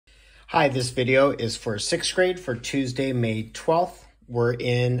Hi, this video is for 6th grade for Tuesday, May 12th. We're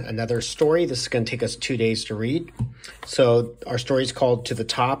in another story. This is going to take us 2 days to read. So our story is called To the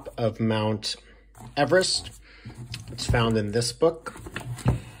Top of Mount Everest. It's found in this book.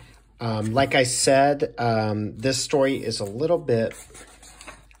 Like I said, this story is a little bit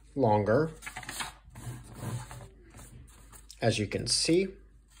longer, as you can see.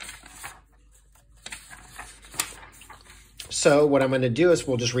 So what I'm going to do is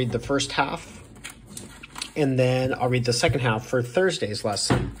we'll just read the first half, and then I'll read the second half for Thursday's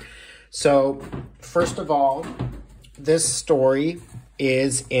lesson. So first of all, this story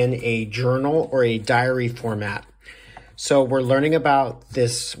is in a journal or a diary format. So we're learning about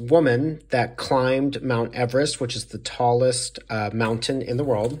this woman that climbed Mount Everest, which is the tallest mountain in the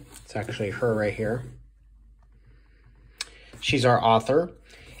world. It's actually her right here. She's our author.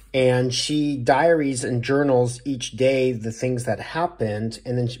 And she diaries and journals each day the things that happened,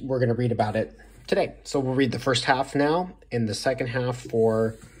 and then we're going to read about it today. So we'll read the first half now and the second half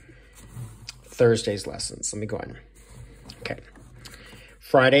for Thursday's lessons. Let me go in. Okay.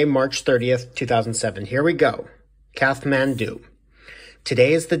 Friday, March 30th, 2007. Here we go. Kathmandu.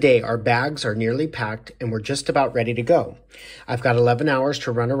 Today is the day. Our bags are nearly packed and we're just about ready to go. I've got 11 hours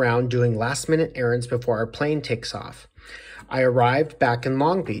to run around doing last-minute errands before our plane takes off. I arrived back in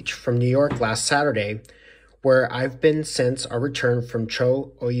Long Beach from New York last Saturday, where I've been since our return from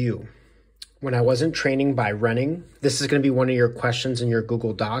Cho Oyu. When I wasn't training by running, this is going to be one of your questions in your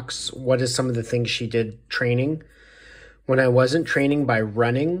Google Docs. What is some of the things she did training? When I wasn't training by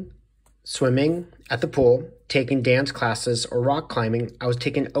running, swimming, at the pool, taking dance classes, or rock climbing, I was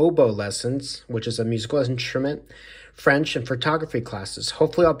taking oboe lessons, which is a musical instrument, French, and photography classes.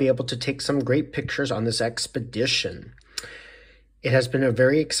 Hopefully I'll be able to take some great pictures on this expedition. It has been a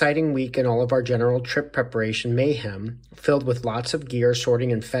very exciting week in all of our general trip preparation mayhem, filled with lots of gear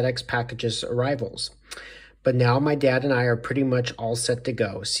sorting and FedEx packages arrivals. But now my dad and I are pretty much all set to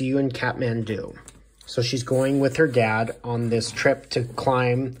go. See you in Kathmandu. So she's going with her dad on this trip to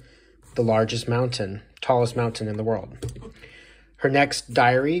climb the largest mountain, tallest mountain in the world. Her next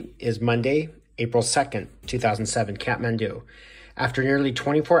diary is Monday, April 2nd, 2007, Kathmandu. After nearly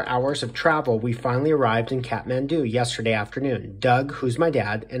 24 hours of travel, we finally arrived in Kathmandu yesterday afternoon. Doug, who's my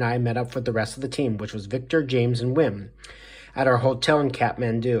dad, and I met up with the rest of the team, which was Victor, James, and Wim, at our hotel in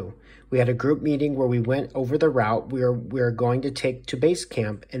Kathmandu. We had a group meeting where we went over the route we are going to take to base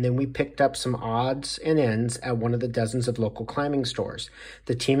camp, and then we picked up some odds and ends at one of the dozens of local climbing stores.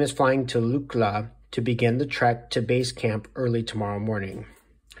 The team is flying to Lukla to begin the trek to base camp early tomorrow morning.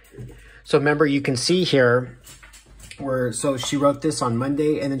 So remember, you can see here, so she wrote this on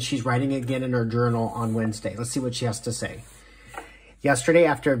Monday, and then she's writing again in her journal on Wednesday. Let's see what she has to say. Yesterday,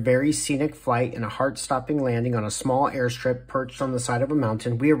 after a very scenic flight and a heart-stopping landing on a small airstrip perched on the side of a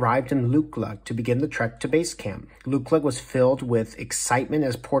mountain, we arrived in Lukla to begin the trek to base camp. Lukla was filled with excitement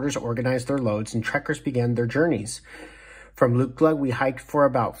as porters organized their loads and trekkers began their journeys. From Lukla, we hiked for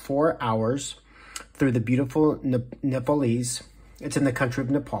about 4 hours through the beautiful Nepalese, it's in the country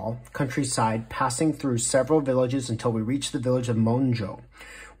of Nepal, countryside, passing through several villages until we reached the village of Monjo,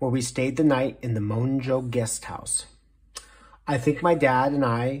 where we stayed the night in the Monjo guest house. I think my dad and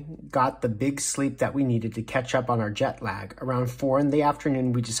I got the big sleep that we needed to catch up on our jet lag. Around 4 in the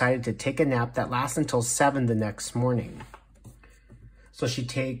afternoon, we decided to take a nap that lasts until 7 the next morning. So she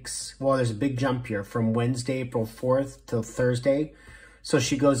takes, well, there's a big jump here from Wednesday, April 4th till Thursday. So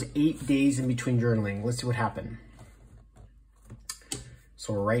she goes 8 days in between journaling. Let's see what happened.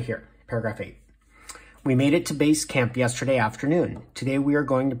 So we're right here, paragraph 8. We made it to base camp yesterday afternoon. Today we are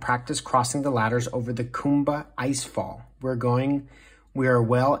going to practice crossing the ladders over the Kumba ice fall. We are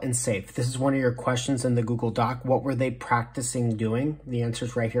well and safe. This is one of your questions in the Google Doc. What were they practicing doing? The answer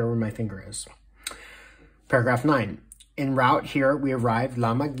is right here where my finger is. Paragraph 9. En route here, we arrived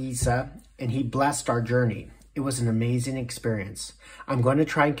Lama Gisa, and he blessed our journey. It was an amazing experience. I'm going to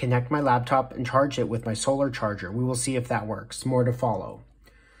try and connect my laptop and charge it with my solar charger. We will see if that works. More to follow.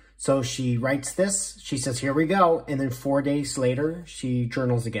 So she writes this. She says, here we go. And then 4 days later, she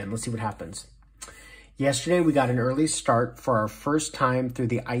journals again. Let's see what happens. Yesterday, we got an early start for our first time through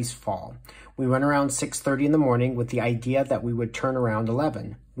the ice fall. We went around 6:30 in the morning with the idea that we would turn around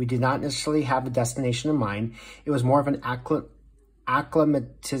 11. We did not necessarily have a destination in mind. It was more of an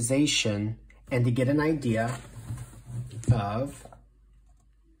acclimatization and to get an idea of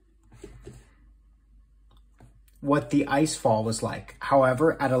what the ice fall was like.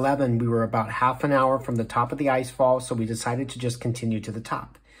 However, at 11, we were about half an hour from the top of the ice fall, so we decided to just continue to the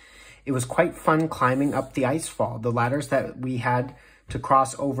top. It was quite fun climbing up the ice fall. The ladders that we had to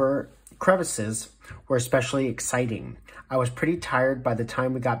cross over crevices were especially exciting. I was pretty tired by the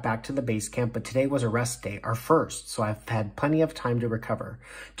time we got back to the base camp, but today was a rest day, our first, so I've had plenty of time to recover.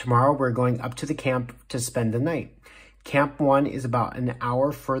 Tomorrow we're going up to the camp to spend the night. Camp 1 is about an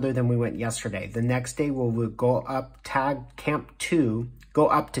hour further than we went yesterday. The next day we'll go up to tag Camp 2,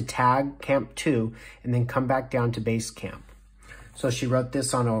 and then come back down to base camp. So she wrote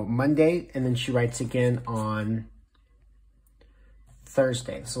this on a Monday, and then she writes again on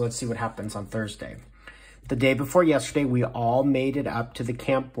Thursday. So let's see what happens on Thursday. The day before yesterday, we all made it up to the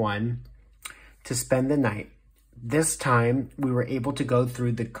Camp 1 to spend the night. This time, we were able to go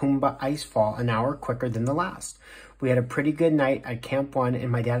through the Kumba Icefall an hour quicker than the last. We had a pretty good night at Camp 1,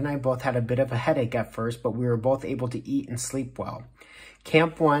 and my dad and I both had a bit of a headache at first, but we were both able to eat and sleep well.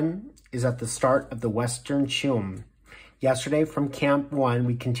 Camp 1 is at the start of the Western Chum. Yesterday from Camp 1,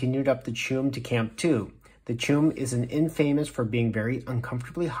 we continued up the Chum to Camp 2. The Chum is an inn famous for being very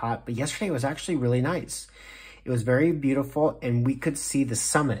uncomfortably hot, but yesterday was actually really nice. It was very beautiful, and we could see the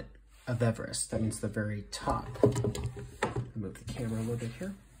summit of Everest. That means the very top. Move the camera a little bit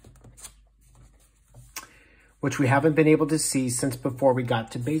here. Which we haven't been able to see since before we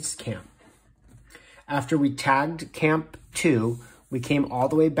got to base camp. After we tagged Camp 2, we came all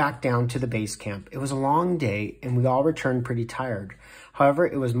the way back down to the base camp. It was a long day, and we all returned pretty tired. However,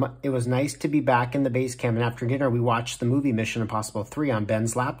 it was nice to be back in the base camp, and after dinner, we watched the movie Mission Impossible 3 on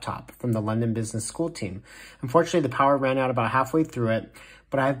Ben's laptop from the London Business School team. Unfortunately, the power ran out about halfway through it,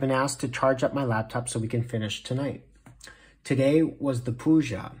 but I have been asked to charge up my laptop so we can finish tonight. Today was the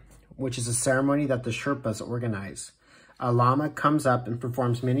puja, which is a ceremony that the Sherpas organize. A lama comes up and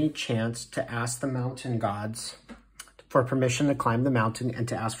performs many chants to ask the mountain gods for permission to climb the mountain and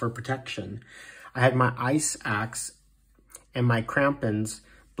to ask for protection. I had my ice axe and my crampons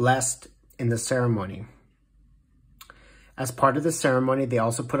blessed in the ceremony. As part of the ceremony, they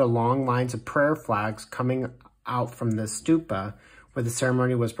also put a long lines of prayer flags coming out from the stupa where the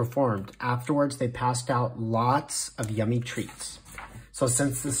ceremony was performed. Afterwards, they passed out lots of yummy treats. So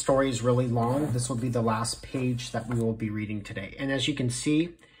since the story is really long, this will be the last page that we will be reading today. And as you can see,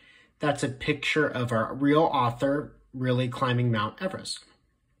 that's a picture of our real author really climbing Mount Everest.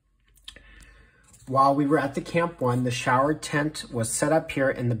 While we were at the Camp 1, the shower tent was set up here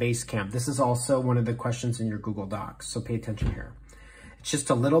in the base camp. This is also one of the questions in your Google Docs, so pay attention here. It's just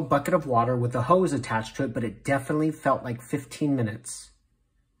a little bucket of water with a hose attached to it, but it definitely felt like 15 minutes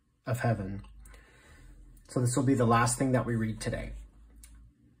of heaven. So this will be the last thing that we read today.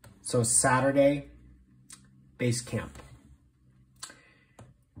 So Saturday, base camp.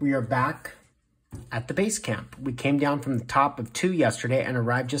 We are back at the base camp. We came down from the top of 2 yesterday and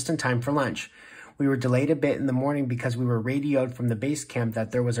arrived just in time for lunch. We were delayed a bit in the morning because we were radioed from the base camp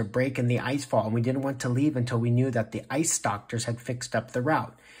that there was a break in the ice fall, and we didn't want to leave until we knew that the ice doctors had fixed up the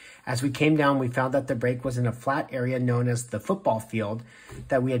route. As we came down, we found that the break was in a flat area known as the football field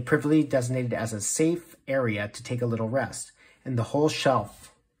that we had previously designated as a safe area to take a little rest, and the whole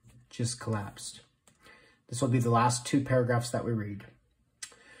shelf just collapsed. This will be the last 2 paragraphs that we read.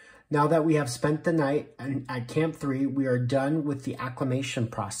 Now that we have spent the night at Camp 3, we are done with the acclimation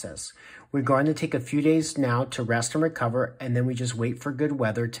process. We're going to take a few days now to rest and recover, and then we just wait for good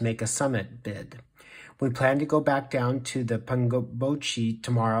weather to make a summit bid. We plan to go back down to the Pungobochi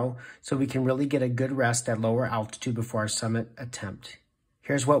tomorrow so we can really get a good rest at lower altitude before our summit attempt.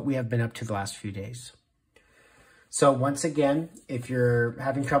 Here's what we have been up to the last few days. So once again, if you're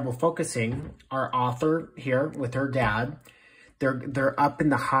having trouble focusing, our author here with her dad, they're up in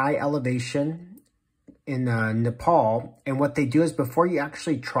the high elevation in Nepal, and what they do is before you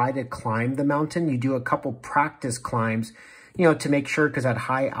actually try to climb the mountain, you do a couple practice climbs, you know, to make sure, because at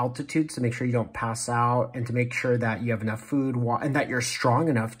high altitudes, to make sure you don't pass out and to make sure that you have enough food and that you're strong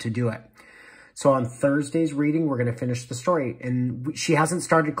enough to do it. So on Thursday's reading, we're going to finish the story, and she hasn't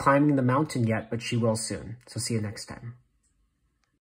started climbing the mountain yet, but she will soon. So see you next time.